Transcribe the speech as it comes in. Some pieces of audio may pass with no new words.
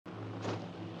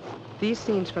These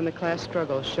scenes from the class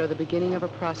struggles show the beginning of a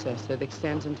process that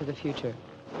extends into the future.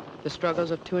 The struggles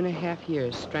of 2.5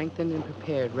 years strengthened and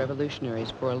prepared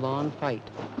revolutionaries for a long fight.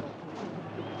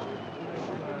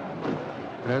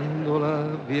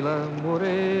 Grandola Villa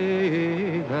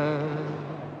Morena,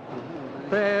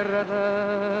 terra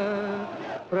da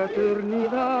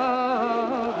fraternidade.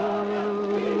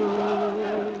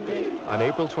 On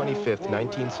April 25th,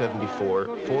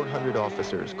 1974, 400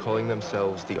 officers calling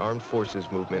themselves the Armed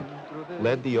Forces Movement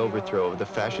led the overthrow of the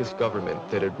fascist government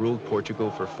that had ruled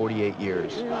Portugal for 48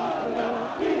 years.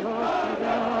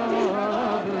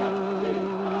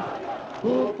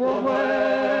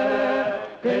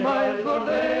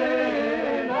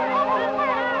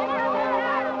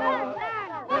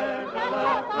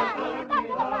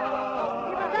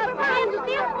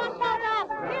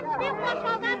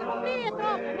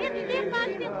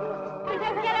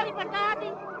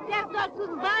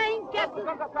 Tudo bem, que a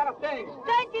senhora tem?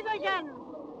 72 anos.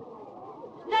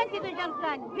 72 anos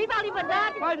tenho. Viva a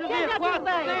liberdade, seja tudo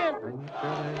bem.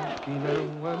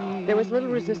 There was little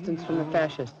resistance from the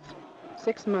fascists.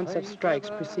 6 months of strikes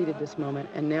preceded this moment,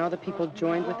 and now the people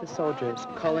joined with the soldiers,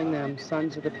 calling them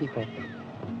sons of the people.